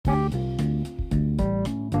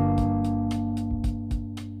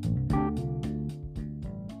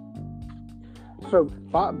So,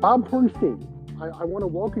 Bob Horenstein, I want to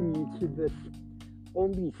welcome you to this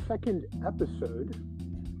only second episode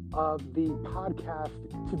of the podcast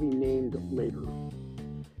to be named later.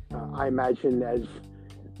 I imagine as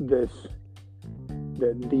the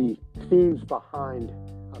themes behind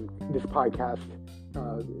this podcast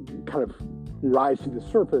kind of rise to the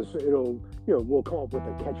surface, we'll come up with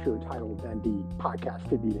a catchier title than the podcast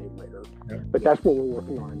to be named later. Yeah. But that's what we're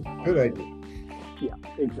working on. Good idea. Yeah,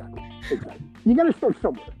 exactly. You got to start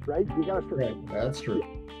somewhere, right? You got to start. Right. That's true.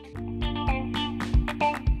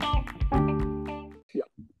 Yeah.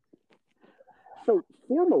 So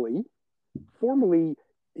formally,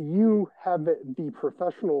 you have the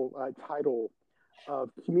professional title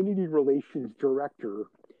of Community Relations Director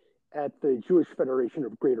at the Jewish Federation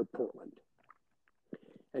of Greater Portland.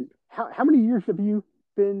 And how many years have you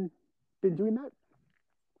been doing that?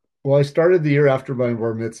 Well, I started the year after my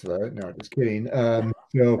bar mitzvah. No, just kidding.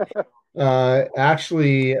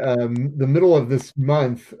 Actually, the middle of this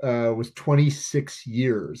month was 26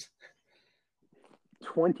 years.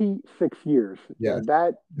 26 years. Yeah,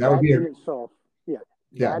 that would be in itself.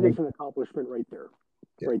 That is an accomplishment right there.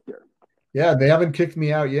 Yeah. Right there. Yeah, they haven't kicked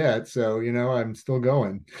me out yet, so I'm still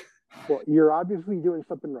going. Well, you're obviously doing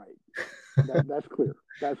something right. That's clear.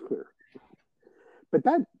 That's clear. But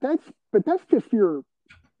that's just your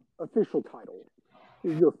official title,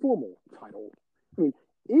 your formal title. I mean,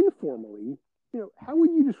 informally, how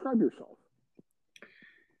would you describe yourself?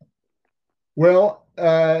 Well,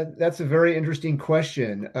 that's a very interesting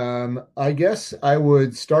question. I guess I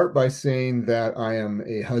would start by saying that I am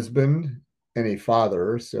a husband and a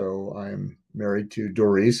father. So I'm married to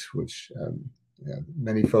Doris, which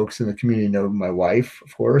many folks in the community know my wife,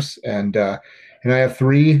 of course, and I have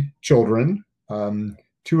 3 children, 2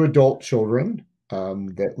 adult children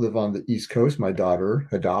that live on the East Coast. My daughter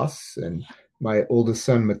Hadass and my oldest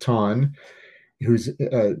son Matan, who's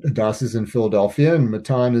Hadass is in Philadelphia and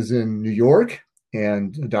Matan is in New York,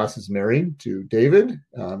 and Hadass is married to David.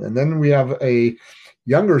 And then we have a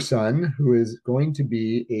younger son who is going to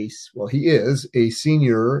be he is a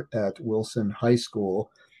senior at Wilson High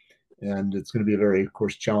School, and it's going to be a very, of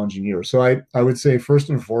course, challenging year. So I would say first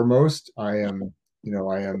and foremost, I am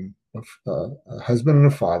a husband and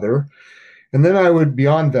a father. And then I would,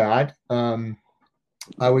 beyond that,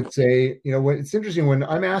 I would say, it's interesting when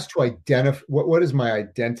I'm asked to identify what is my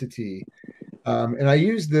identity. And I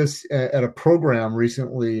used this at a program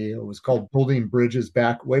recently. It was called Building Bridges,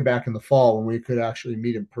 way back in the fall when we could actually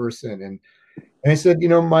meet in person. And I said,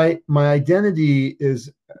 my identity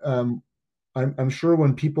is, I'm sure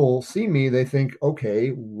when people see me, they think, okay,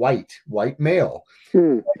 white male.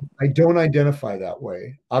 I don't identify that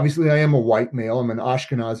way. Obviously, I am a white male. I'm an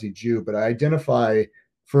Ashkenazi Jew, but I identify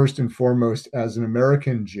first and foremost as an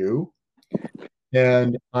American Jew.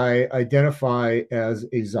 And I identify as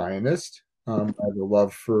a Zionist. I have a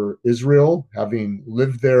love for Israel, having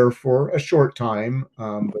lived there for a short time,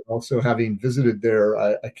 but also having visited there.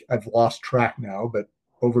 I've lost track now, but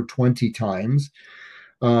over 20 times.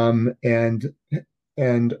 And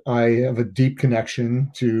I have a deep connection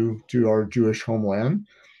to our Jewish homeland.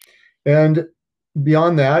 And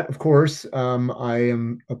beyond that, of course, I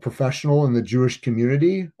am a professional in the Jewish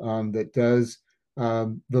community that does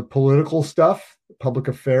the political stuff, public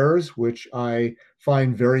affairs, which I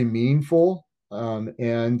find very meaningful.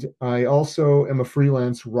 And I also am a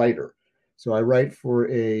freelance writer. So I write for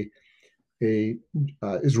a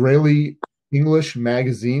Israeli English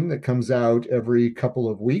magazine that comes out every couple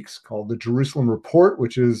of weeks called the Jerusalem Report,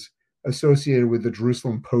 which is associated with the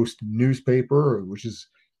Jerusalem Post newspaper, which is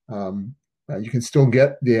you can still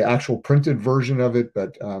get the actual printed version of it,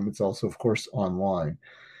 but it's also, of course, online.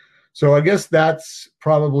 So I guess that's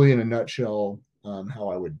probably in a nutshell how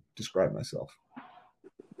I would describe myself.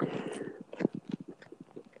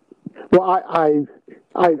 Well,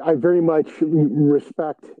 I very much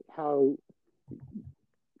respect how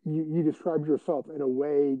you describe yourself in a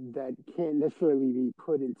way that can't necessarily be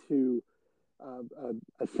put into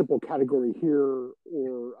a simple category here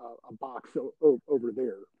or a box over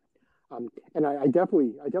there. And I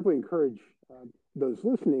definitely encourage those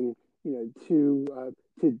listening, to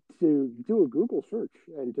do a Google search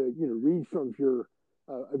and to read some of your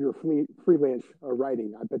freelance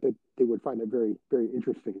writing. I bet that they would find it very, very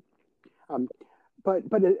interesting. But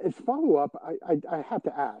as follow up, I have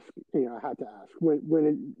to ask.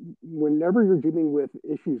 Whenever you're dealing with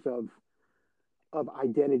issues of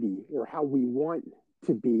identity or how we want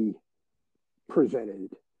to be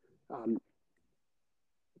presented,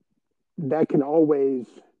 that can always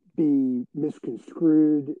be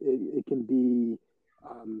misconstrued. It can be,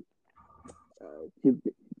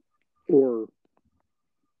 or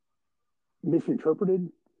misinterpreted,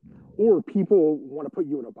 or people want to put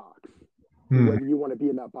you in a box, Hmm. whether you want to be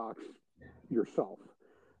in that box yourself.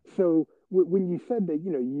 So when you said that,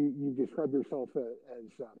 you describe yourself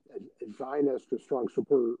as Zionist or strong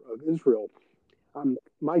supporter of Israel,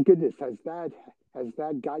 my goodness, has that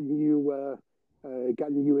gotten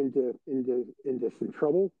you into some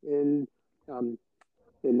trouble um,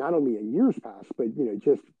 in not only in years past, but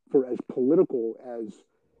just for as political as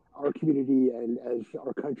our community and as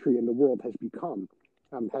our country and the world has become?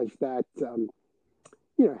 Has that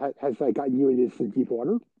has that gotten you into some deep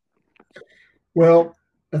water? Well,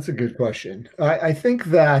 that's a good question. I think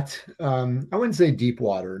that I wouldn't say deep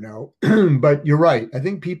water, no, but you're right. I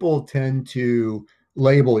think people tend to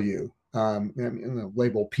label you, I mean,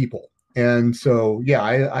 label people. And so, yeah,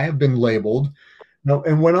 I have been labeled. Now,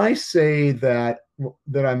 and when I say that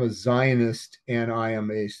I'm a Zionist and I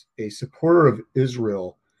am a supporter of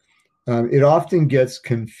Israel, it often gets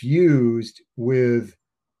confused with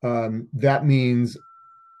that means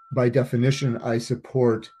by definition, I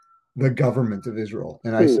support the government of Israel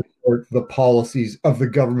and I Hmm. support the policies of the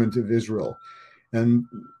government of Israel. And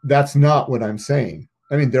that's not what I'm saying.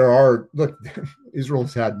 I mean, look,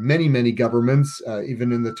 Israel's had many, many governments,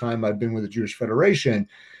 even in the time I've been with the Jewish Federation,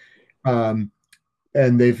 um,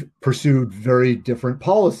 and they've pursued very different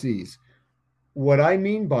policies. What I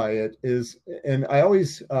mean by it is, and I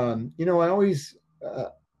always uh,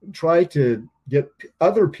 try to get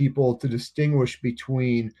other people to distinguish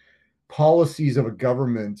between policies of a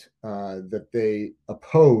government that they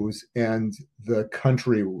oppose and the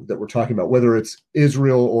country that we're talking about, whether it's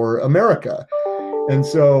Israel or America. And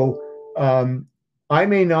so I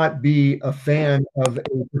may not be a fan of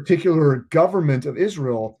a particular government of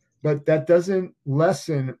Israel, but that doesn't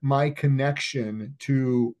lessen my connection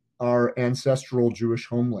to our ancestral Jewish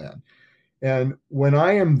homeland. And when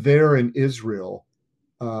I am there in Israel,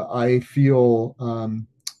 I feel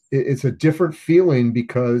it's a different feeling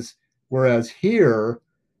because whereas here,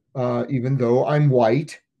 even though I'm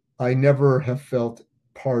white, I never have felt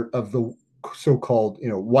part of the so-called,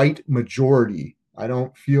 white majority. I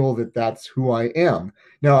don't feel that that's who I am.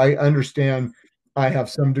 Now, I understand I have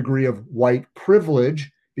some degree of white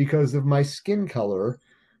privilege because of my skin color,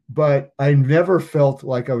 but I never felt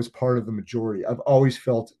like I was part of the majority. I've always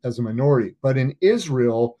felt as a minority. But in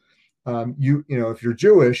Israel, if you're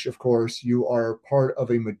Jewish, of course, you are part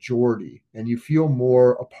of a majority and you feel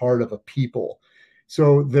more a part of a people.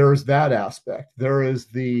 So there's that aspect. There is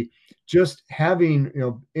the just having,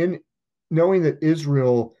 in knowing that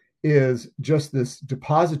Israel is just this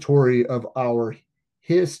depository of our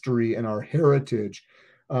history and our heritage,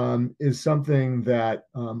 is something that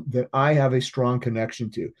I have a strong connection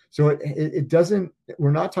to. So it doesn't.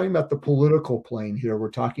 We're not talking about the political plane here. We're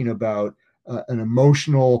talking about an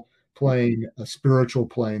emotional plane, a spiritual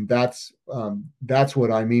plane. That's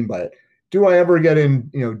what I mean by it. Do I ever get in,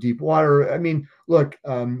 deep water? I mean, look,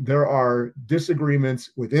 there are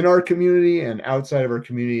disagreements within our community and outside of our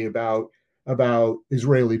community about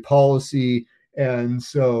Israeli policy, and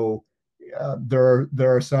so there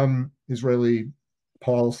are some Israeli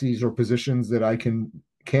policies or positions that I can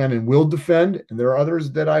and will defend, and there are others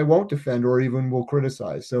that I won't defend or even will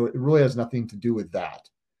criticize. So it really has nothing to do with that.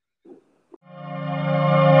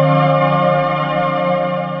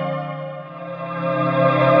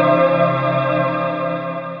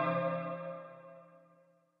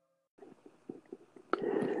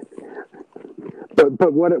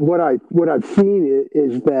 But what I've seen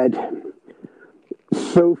is that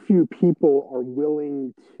so few people are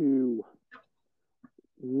willing to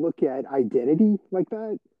look at identity like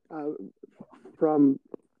that uh, from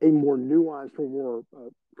a more nuanced or more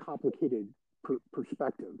complicated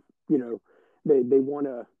perspective. You know, they want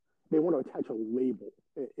to attach a label.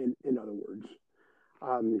 In other words,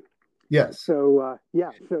 um, Yes.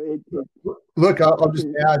 yeah. So Look, I'll just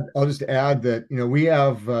can. add. I'll just add that we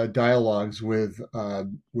have dialogues with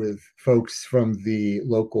folks from the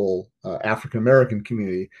local African American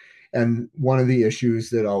community, and one of the issues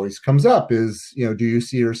that always comes up is, do you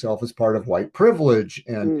see yourself as part of white privilege?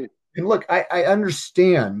 Mm, And look, I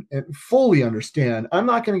understand and fully understand. I'm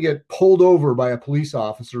not going to get pulled over by a police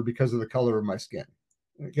officer because of the color of my skin.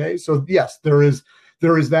 Okay, so yes, there is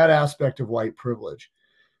that aspect of white privilege.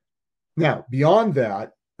 Now, beyond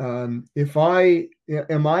that, if I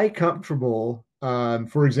am I comfortable,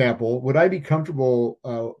 for example, would I be comfortable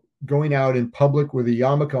going out in public with a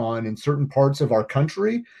yarmulke on in certain parts of our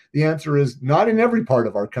country? The answer is not in every part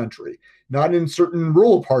of our country. Not in certain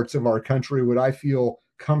rural parts of our country would I feel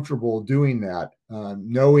comfortable doing that,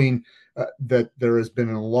 knowing that there has been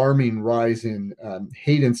an alarming rise in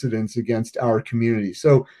hate incidents against our community.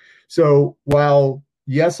 So while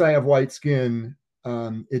yes, I have white skin.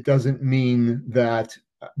 It doesn't mean that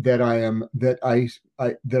I am that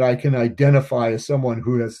I can identify as someone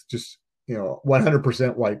who has just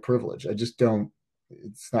 100% white privilege. I just don't.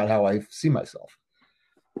 It's not how I see myself.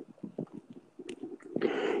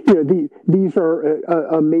 These are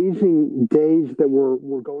amazing days that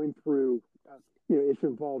we're going through. It's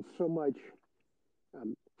involved so much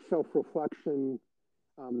self-reflection,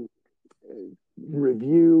 um,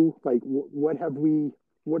 review. Like, what have we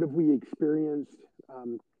experienced?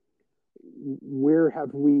 Um, where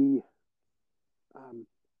have we um,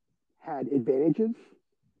 had advantages?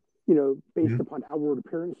 Based Mhm. upon outward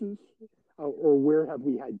appearances, or where have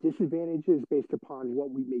we had disadvantages based upon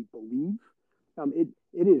what we may believe?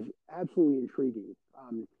 It is absolutely intriguing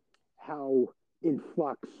how in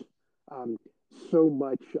flux um, so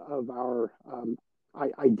much of our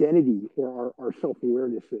identity or our self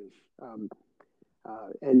awareness is,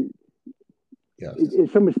 and Yes.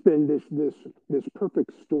 it's almost been this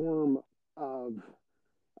perfect storm of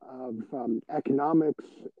economics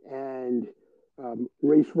and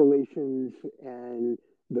race relations and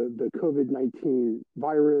the COVID-19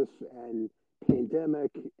 virus and pandemic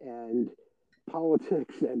and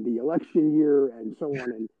politics and the election year and so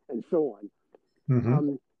on and so on.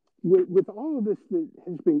 Hmm. With all of this that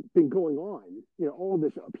has been going on, all of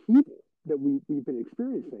this upheaval that we've been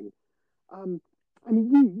experiencing, um, I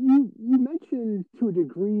mean, you mentioned to a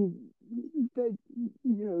degree that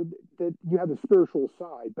that you have a spiritual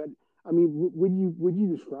side, but I mean, would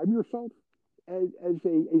you describe yourself as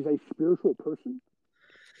a spiritual person?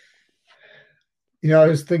 I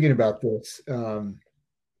was thinking about this.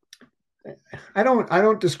 I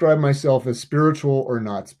don't describe myself as spiritual or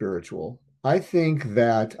not spiritual. I think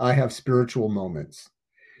that I have spiritual moments.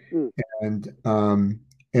 Mm,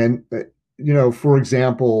 And for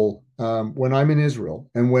example, when I'm in Israel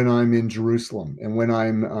and when I'm in Jerusalem and when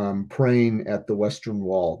I'm praying at the Western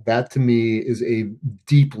Wall, that to me is a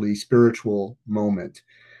deeply spiritual moment.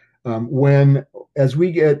 When As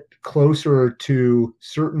we get closer to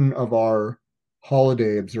certain of our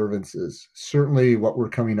holiday observances, certainly what we're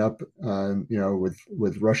coming up,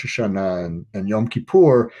 with Rosh Hashanah and Yom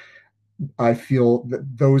Kippur, I feel that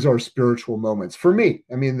those are spiritual moments for me.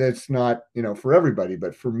 I mean, that's not, for everybody,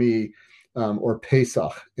 but for me, or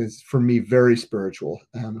Pesach is for me very spiritual.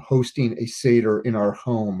 Hosting a Seder in our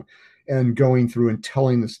home and going through and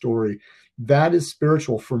telling the story, that is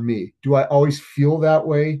spiritual for me. Do I always feel that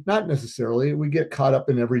way? Not necessarily. We get caught up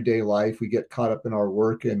in everyday life, we get caught up in our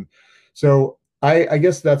work. And so I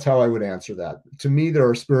guess that's how I would answer that. To me, there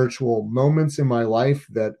are spiritual moments in my life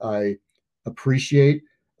that I appreciate.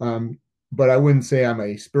 Um, but I wouldn't say I'm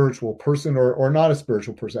a spiritual person or not a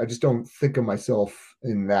spiritual person. I just don't think of myself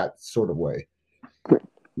in that sort of way. great.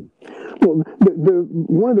 Well, the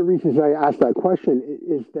one of the reasons I asked that question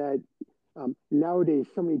is that nowadays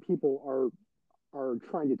so many people are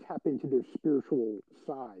trying to tap into their spiritual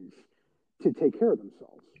sides to take care of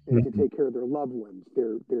themselves and to Mhm. take care of their loved ones,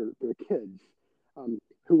 their kids,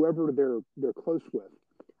 whoever they're close with.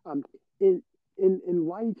 Um, in in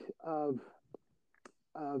light of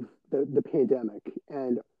the pandemic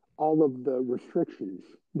and all of the restrictions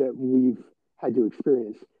that we've had to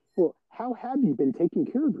experience, well, how have you been taking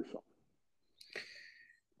care of yourself?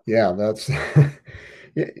 Yeah, that's and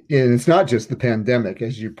it's not just the pandemic,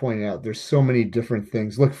 as you point out. There's so many different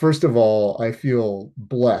things. Look, first of all, I feel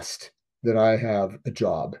blessed that I have a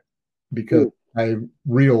job because Mm, I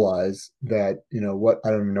realize that, what I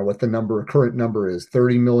don't even know what the current number is,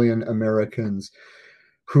 30 million Americans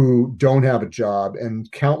who don't have a job and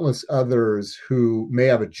countless others who may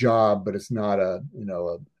have a job, but it's not a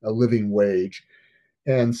living wage.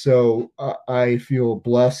 And so I feel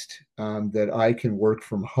blessed that I can work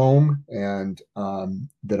from home and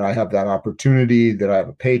that I have that opportunity, that I have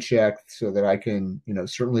a paycheck so that I can,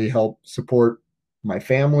 certainly help support my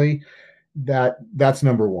family. That's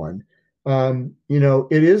number one.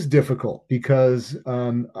 It is difficult because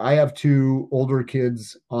I have two older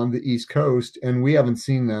kids on the East Coast and we haven't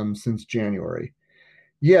seen them since January.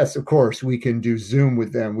 Yes, of course, we can do Zoom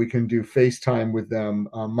with them. We can do FaceTime with them.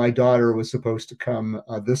 My daughter was supposed to come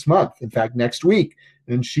this month, in fact, next week,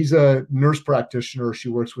 and she's a nurse practitioner. She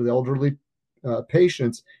works with elderly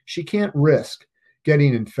patients. She can't risk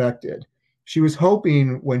getting infected. She was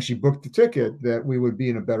hoping when she booked the ticket that we would be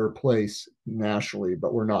in a better place nationally,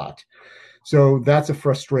 but we're not. So that's a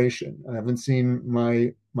frustration. I haven't seen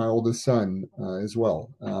my oldest son as well,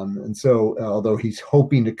 and so although he's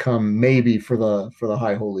hoping to come maybe for the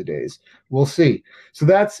high holy days, we'll see. So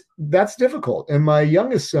that's difficult. And my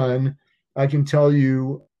youngest son, I can tell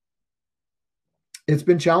you, it's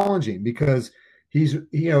been challenging because he's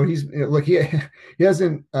look, he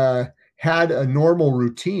hasn't had a normal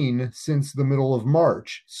routine since the middle of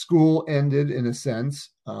March. School ended in a sense.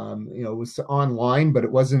 It was online, but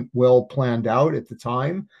it wasn't well planned out at the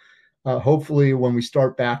time. Hopefully, when we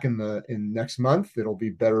start back in next month, it'll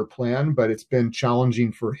be better planned. But it's been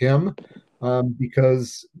challenging for him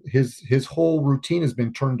because his whole routine has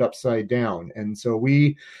been turned upside down, and so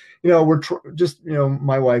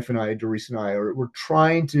my wife and I, Doris and I, we're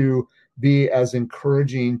trying to be as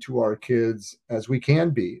encouraging to our kids as we can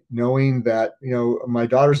be, knowing that my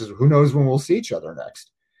daughter says, "Who knows when we'll see each other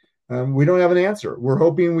next?" We don't have an answer. We're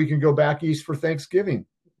hoping we can go back east for Thanksgiving.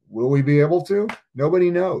 Will we be able to?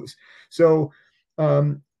 Nobody knows. So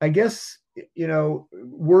I guess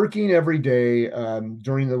working every day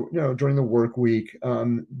during the work week,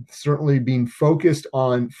 certainly being focused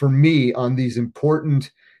for me on these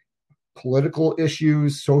important political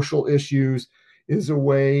issues, social issues, is a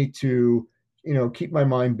way to keep my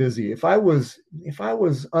mind busy. If I was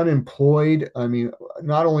unemployed, I mean,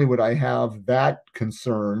 not only would I have that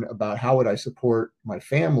concern about how would I support my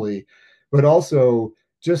family, but also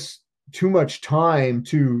just too much time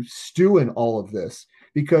to stew in all of this,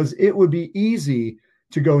 because it would be easy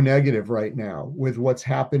to go negative right now with what's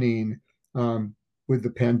happening, with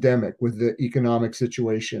the pandemic, with the economic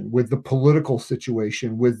situation, with the political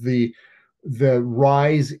situation, with the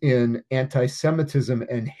rise in anti-Semitism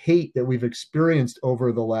and hate that we've experienced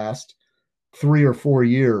over the last 3 or 4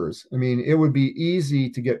 years. I mean, it would be easy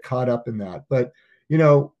to get caught up in that. But,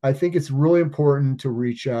 I think it's really important to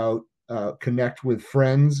reach out, connect with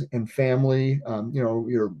friends and family,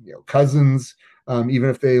 your cousins, even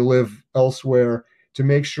if they live elsewhere, to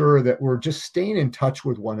make sure that we're just staying in touch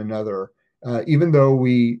with one another, even though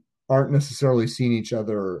we aren't necessarily seeing each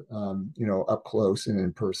other, up close and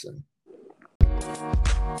in person.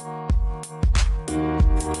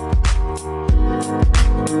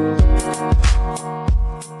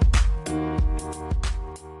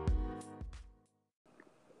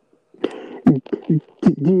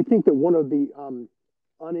 Do you think that one of the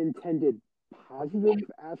unintended positive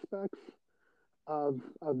aspects of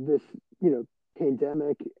this,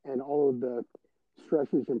 pandemic and all of the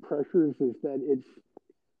stresses and pressures is that it's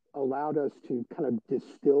allowed us to kind of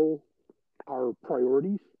distill our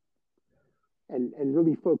priorities and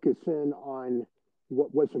really focus in on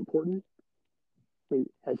what's important? I mean,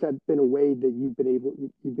 has that been a way that you've been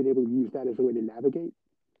able to use that as a way to navigate?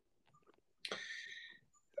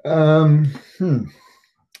 Um, hmm.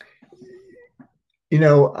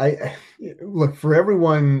 I look, for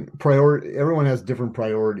everyone has different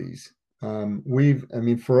priorities.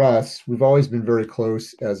 For us, we've always been very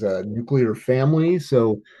close as a nuclear family,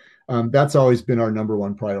 so that's always been our number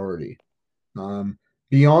one priority. Um,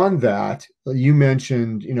 Beyond that, you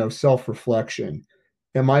mentioned, self-reflection.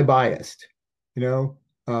 Am I biased?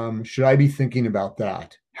 Should I be thinking about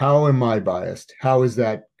that? How am I biased? How is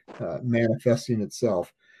that manifesting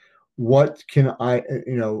itself? What can I,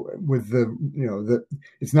 with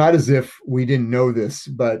it's not as if we didn't know this,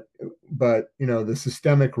 but the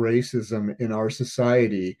systemic racism in our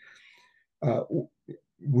society, uh,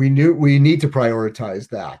 we knew we need to prioritize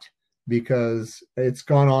that because it's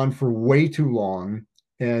gone on for way too long.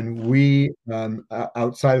 And we,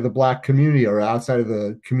 outside of the Black community or outside of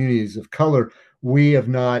the communities of color, we have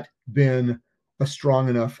not been a strong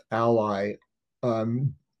enough ally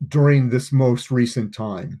during this most recent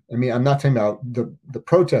time. I mean, I'm not talking about the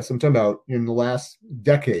protests. I'm talking about in the last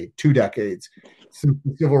decade, 2 decades, since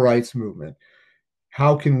the civil rights movement.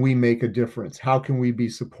 How can we make a difference? How can we be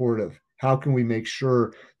supportive? How can we make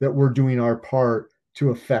sure that we're doing our part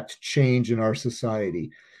to affect change in our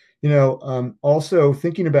society? Also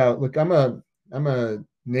thinking about, look, I'm a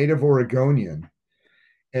native Oregonian,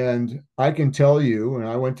 and I can tell you, when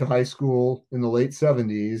I went to high school in the late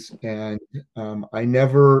 70s, and I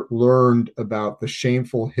never learned about the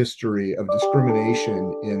shameful history of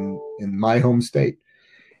discrimination in my home state.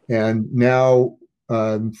 And now,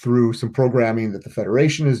 through some programming that the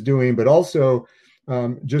Federation is doing, but also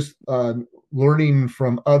just learning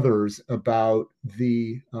from others about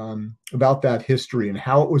that history and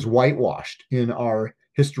how it was whitewashed in our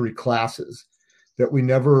history classes, that we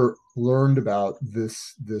never learned about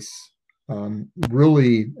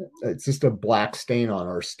really, it's just a black stain on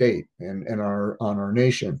our state and on our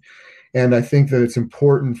nation. And I think that it's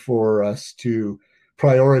important for us to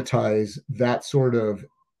prioritize that sort of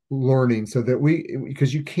learning, so that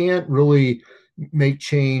because you can't really make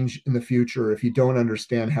change in the future if you don't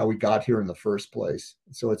understand how we got here in the first place.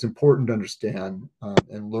 So it's important to understand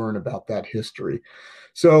and learn about that history.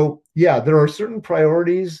 So yeah, there are certain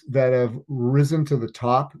priorities that have risen to the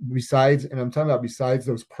top, besides, and I'm talking about besides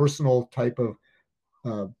those personal type of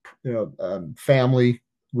uh, family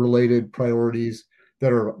related priorities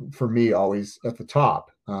that are for me always at the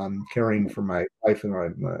top. Caring for my wife and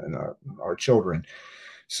our children.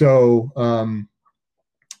 So,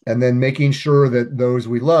 and then making sure that those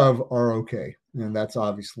we love are okay. And that's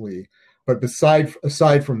obviously, but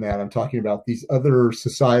aside from that, I'm talking about these other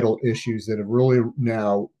societal issues that have really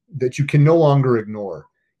now that you can no longer ignore,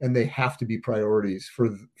 and they have to be priorities for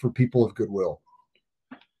people of goodwill.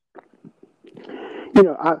 You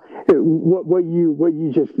know, what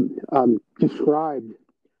you just described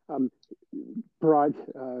um, brought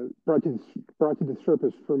to the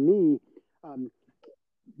surface for me um,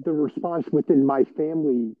 the response within my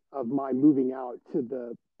family of my moving out to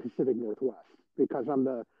the Pacific Northwest because I'm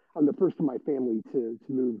the first in my family to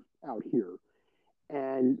move out here,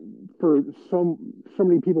 and for so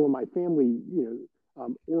many people in my family,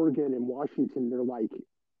 Oregon and Washington, they're like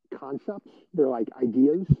concepts, they're like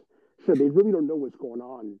ideas, so they really don't know what's going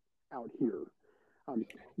on out here. Um,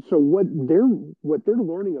 so what they're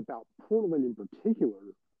learning about Portland in particular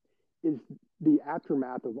is the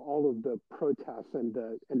aftermath of all of the protests and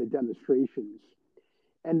the demonstrations.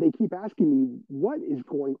 And they keep asking me, what is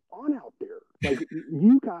going on out there? Like,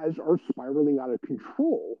 you guys are spiraling out of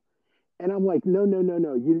control. And I'm like, no, no, no,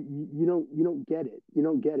 no. You don't get it. You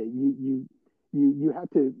don't get it. You have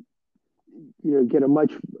to get a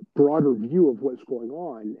much broader view of what's going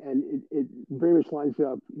on, and it very much lines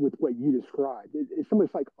up with what you described. It's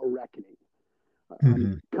almost like a reckoning,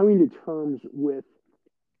 Mm-hmm. coming to terms with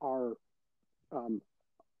our um,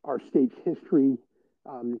 our state's history,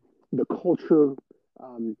 um, the culture,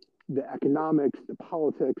 um, the economics, the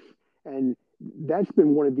politics, and that's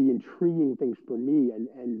been one of the intriguing things for me,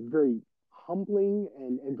 and very humbling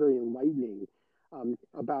and very enlightening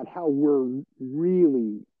about how we're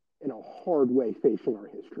really in a hard way facing our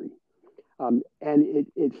history. And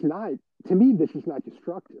it's not, to me, this is not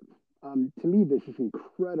destructive. To me, this is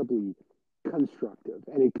incredibly constructive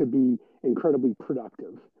and it could be incredibly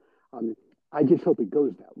productive. Um, I just hope it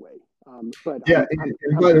goes that way. But Yeah, and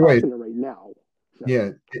I'm by the way, confident right now. So, yeah,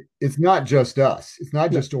 it's not just us. It's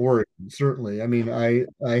not yeah. just Oregon, certainly. I mean, I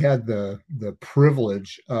had the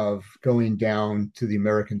privilege of going down to the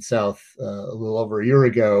American South a little over a year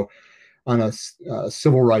ago on a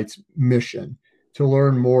civil rights mission to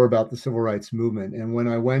learn more about the civil rights movement. And when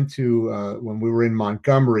I went to when we were in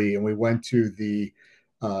Montgomery and we went to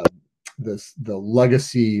uh, the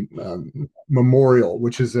Legacy Memorial,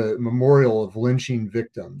 which is a memorial of lynching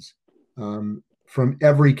victims from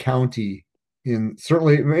every county in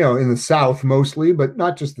certainly in the South mostly, but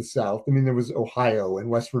not just the South. I mean, there was Ohio and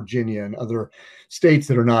West Virginia and other states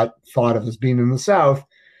that are not thought of as being in the South.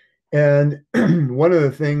 And one of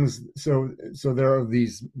the things, so there are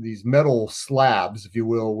these metal slabs, if you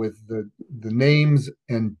will, with the names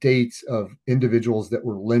and dates of individuals that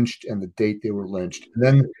were lynched and the date they were lynched. And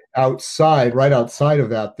then outside, right outside of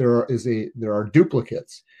that, there are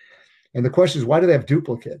duplicates. And the question is, why do they have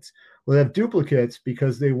duplicates? Well, they have duplicates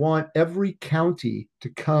because they want every county to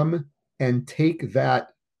come and take that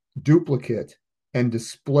duplicate and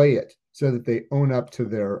display it so that they own up to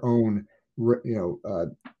their own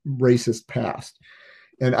racist past.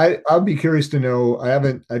 And I'll be curious to know.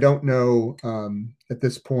 I don't know at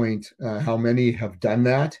this point how many have done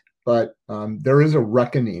that, but there is a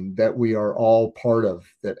reckoning that we are all part of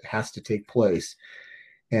that has to take place,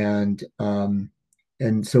 and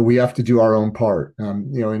so we have to do our own part.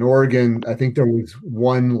 In Oregon, I think there was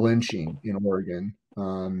one lynching in Oregon,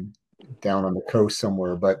 down on the coast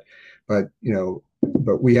somewhere, but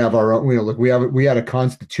we have our own. Look, we had a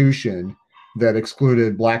constitution that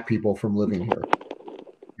excluded Black people from living here,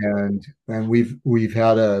 and we've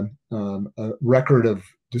had a record of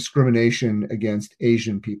discrimination against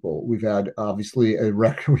Asian people. We've had obviously a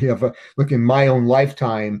record. We have a look in my own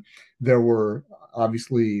lifetime. There were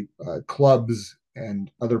obviously clubs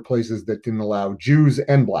and other places that didn't allow Jews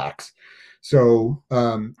and Blacks. So,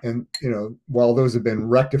 and while those have been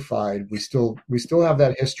rectified, we still have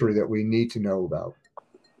that history that we need to know about.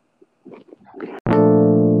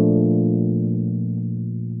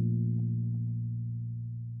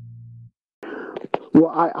 Well,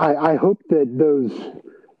 I hope that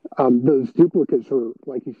those duplicates are,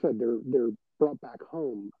 like you said, they're brought back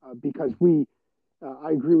home because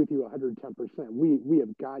I agree with you 110%. We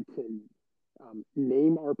have got to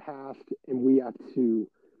name our past, and we have to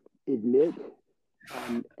admit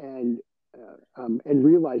and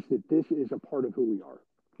realize that this is a part of who we are,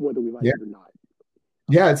 whether we like Yeah. it or not.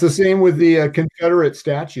 Yeah, it's the same with the Confederate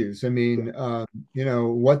statues. I Yeah, mean,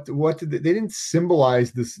 what did they didn't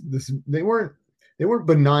symbolize this they weren't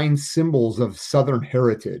benign symbols of Southern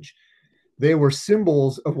heritage. They were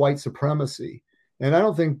symbols of white supremacy. And I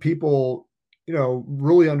don't think people,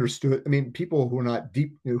 really understood. I mean, people who are not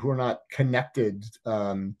deep, who are not connected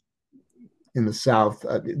in the South,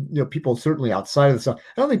 people certainly outside of the South,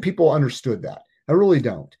 I don't think people understood that. I really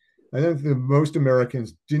don't. I think that most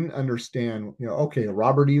Americans didn't understand, okay,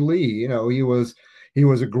 Robert E. Lee, he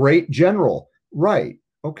was a great general. Right.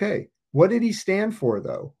 Okay. What did he stand for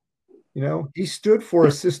though? He stood for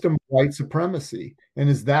a system of white supremacy. And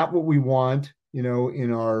is that what we want, in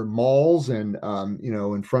our malls and,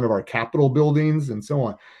 in front of our Capitol buildings and so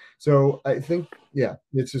on? So I think, yeah,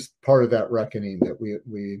 it's just part of that reckoning that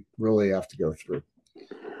we really have to go through.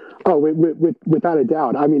 Oh, without a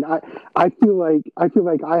doubt. I mean, I feel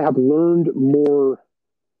like I have learned more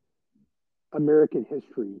American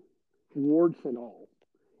history, warts and all,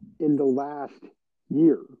 in the last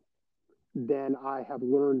year than I have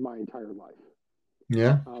learned my entire life.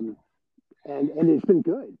 Yeah. Um, and it's been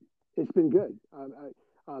good. It's been good.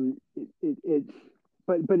 It's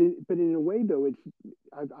but in a way though,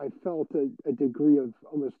 I felt a degree of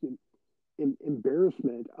almost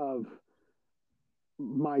embarrassment of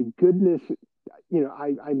my goodness.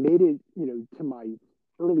 I made it, to my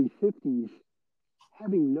early 50s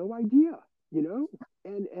having no idea,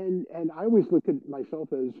 and I always looked at myself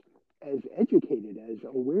as educated, as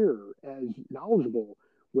aware, as knowledgeable.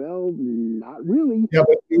 Well, not really. Yeah,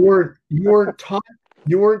 but you weren't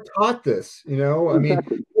taught this, I mean,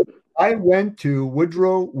 Exactly. I went to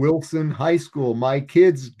Woodrow Wilson High School. My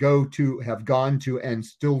kids have gone to and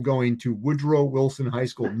still going to Woodrow Wilson High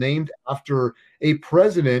School, named after a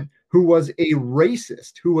president who was a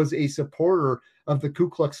racist, who was a supporter of the Ku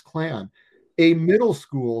Klux Klan. A middle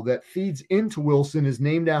school that feeds into Wilson is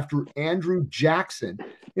named after Andrew Jackson.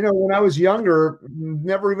 When I was younger,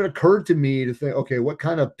 never even occurred to me to think, okay, what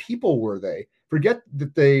kind of people were they? Forget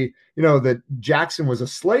that that Jackson was a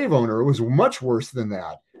slave owner. It was much worse than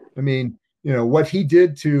that. I mean, what he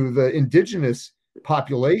did to the indigenous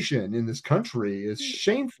population in this country is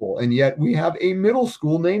shameful. And yet we have a middle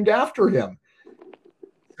school named after him.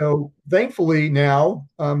 So thankfully now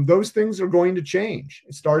those things are going to change,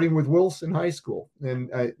 starting with Wilson High School. And,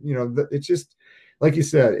 it's just, like you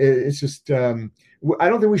said, it's just, I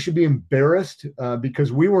don't think we should be embarrassed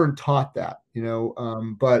because we weren't taught that,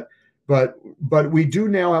 but we do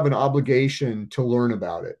now have an obligation to learn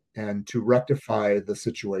about it and to rectify the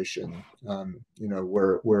situation,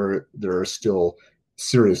 where there are still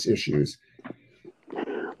serious issues.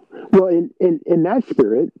 Well, in that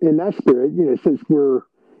spirit, since we're,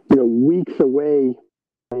 weeks away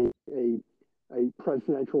a a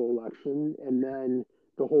presidential election, and then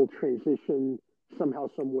the whole transition somehow,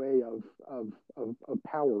 some way of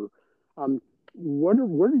power. What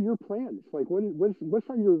are your plans? Like, what's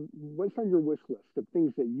on your wish list of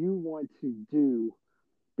things that you want to do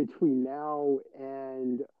between now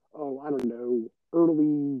and, oh, I don't know,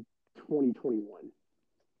 early 2021?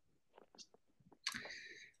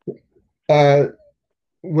 Uh,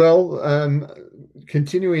 well,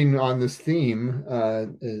 continuing on this theme,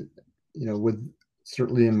 with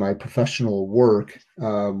certainly in my professional work,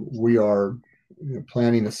 we are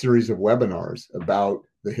planning a series of webinars about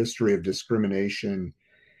the history of discrimination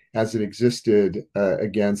as it existed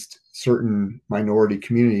against certain minority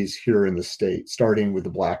communities here in the state, starting with the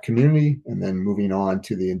Black community and then moving on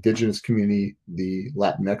to the Indigenous community, the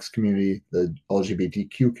Latinx community, the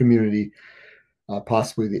LGBTQ community,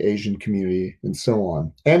 possibly the Asian community, and so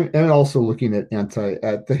on, and also looking at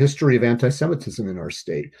the history of anti-Semitism in our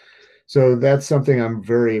state. So that's something I'm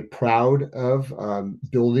very proud of,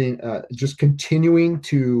 building, just continuing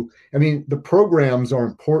to. I mean, the programs are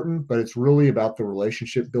important, but it's really about the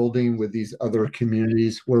relationship building with these other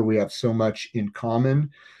communities where we have so much in common,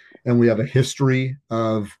 and we have a history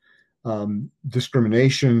of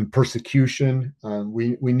discrimination, persecution.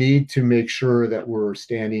 We need to make sure that we're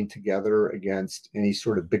standing together against any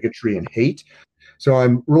sort of bigotry and hate. So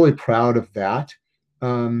I'm really proud of that.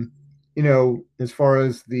 Um, as far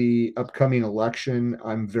as the upcoming election,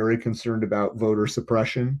 I'm very concerned about voter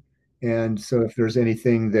suppression. And so if there's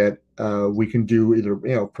anything that we can do either,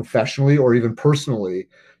 professionally or even personally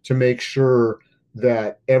to make sure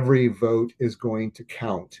that every vote is going to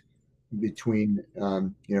count between,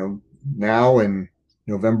 now and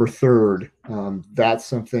November 3rd, that's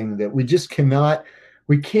something that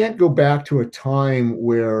we can't go back to a time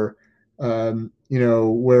where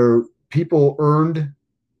people earned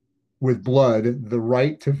with blood the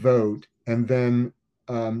right to vote, and then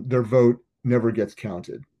their vote never gets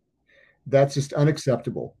counted. That's just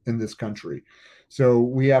unacceptable in this country. So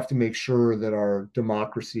we have to make sure that our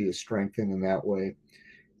democracy is strengthened in that way.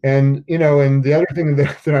 And and the other thing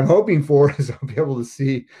that I'm hoping for is I'll be able to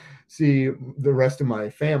see the rest of my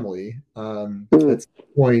family Mm. at some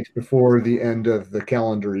point before the end of the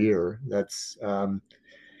calendar year. That's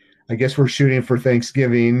I guess we're shooting for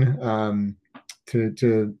Thanksgiving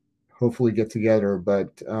to hopefully get together.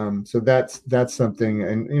 But so that's something.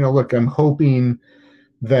 And look, I'm hoping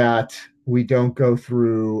that we don't go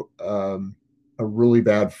through a really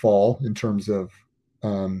bad fall in terms of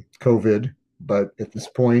COVID. But at this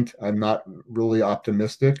point, I'm not really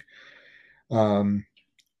optimistic. Um,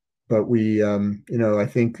 but I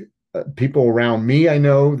think people around me, I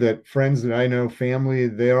know that friends that I know, family,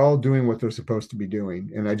 they're all doing what they're supposed to be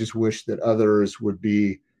doing. And I just wish that others would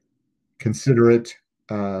be considerate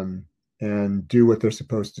and do what they're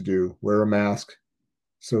supposed to do, wear a mask,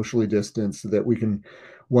 socially distance, so that we can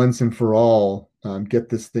once and for all get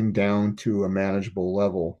this thing down to a manageable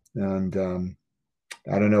level. And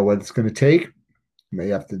I don't know what it's going to take. May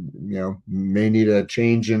have to, may need a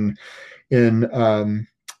change in in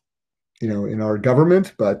our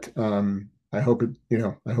government, but I hope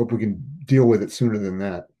we can deal with it sooner than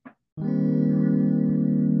that.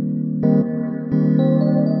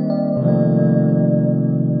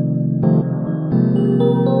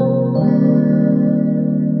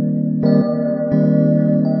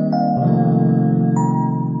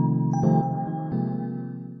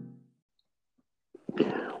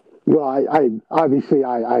 Well, I obviously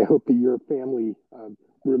I hope that your family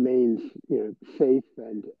remains safe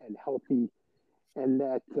and healthy, and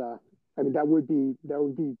that I mean that would be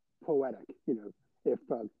poetic, if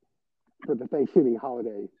for the Thanksgiving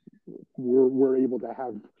holiday we're able to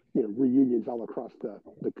have reunions all across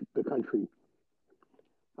the country.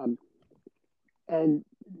 Um, and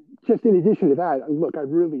just in addition to that, look, I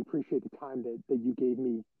really appreciate the time that you gave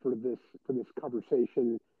me for this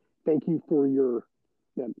conversation. Thank you for your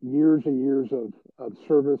years and years of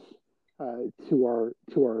service to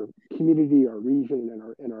our community, our region,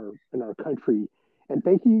 and our country. And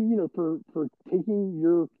thank you, for taking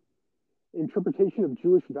your interpretation of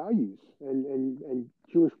Jewish values and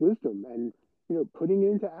Jewish wisdom and putting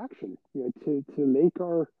it into action, to make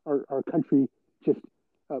our country just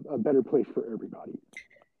a better place for everybody.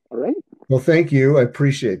 All right. Well, thank you. I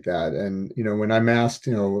appreciate that. And when I'm asked,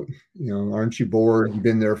 aren't you bored? You've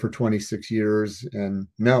been there for 26 years, and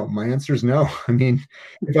no, my answer is no. I mean,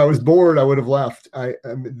 if I was bored, I would have left.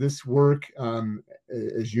 This work,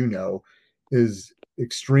 as you know, is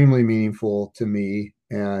extremely meaningful to me,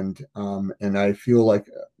 and I feel like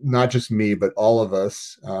not just me, but all of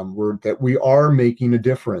us, we are making a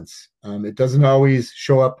difference. It doesn't always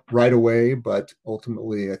show up right away, but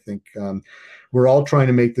ultimately, I think. We're all trying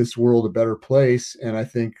to make this world a better place, and I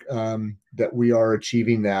think that we are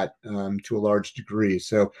achieving that to a large degree.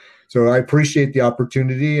 So I appreciate the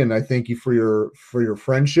opportunity, and I thank you for your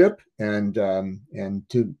friendship, and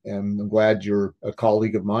I'm glad you're a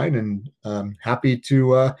colleague of mine, and happy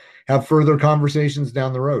to have further conversations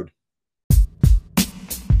down the road.